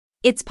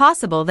It's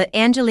possible that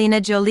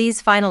Angelina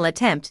Jolie's final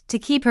attempt to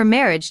keep her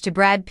marriage to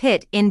Brad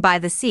Pitt in By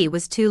the Sea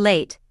was too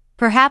late.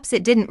 Perhaps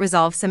it didn't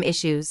resolve some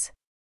issues.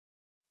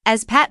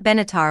 As Pat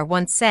Benatar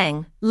once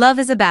sang, "Love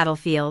is a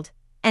battlefield,"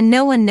 and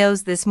no one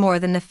knows this more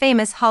than the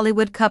famous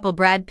Hollywood couple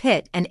Brad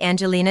Pitt and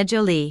Angelina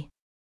Jolie.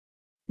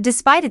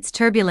 Despite its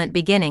turbulent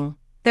beginning,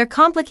 their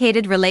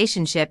complicated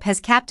relationship has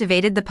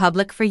captivated the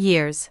public for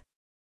years.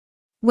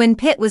 When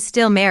Pitt was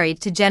still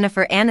married to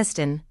Jennifer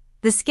Aniston,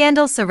 the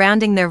scandal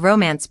surrounding their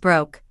romance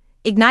broke,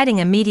 igniting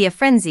a media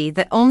frenzy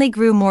that only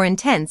grew more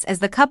intense as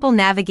the couple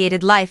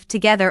navigated life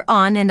together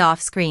on and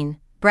off screen.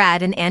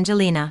 Brad and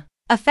Angelina,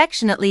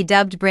 affectionately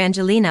dubbed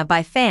Brangelina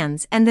by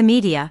fans and the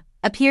media,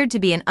 appeared to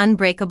be an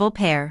unbreakable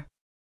pair.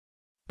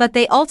 But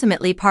they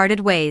ultimately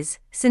parted ways.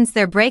 Since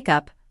their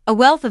breakup, a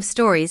wealth of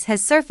stories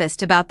has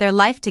surfaced about their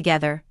life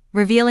together,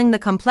 revealing the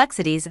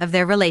complexities of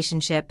their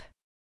relationship.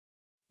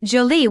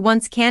 Jolie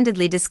once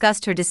candidly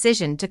discussed her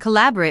decision to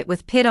collaborate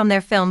with Pitt on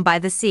their film By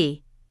the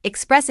Sea,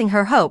 expressing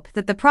her hope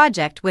that the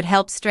project would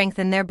help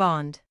strengthen their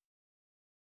bond.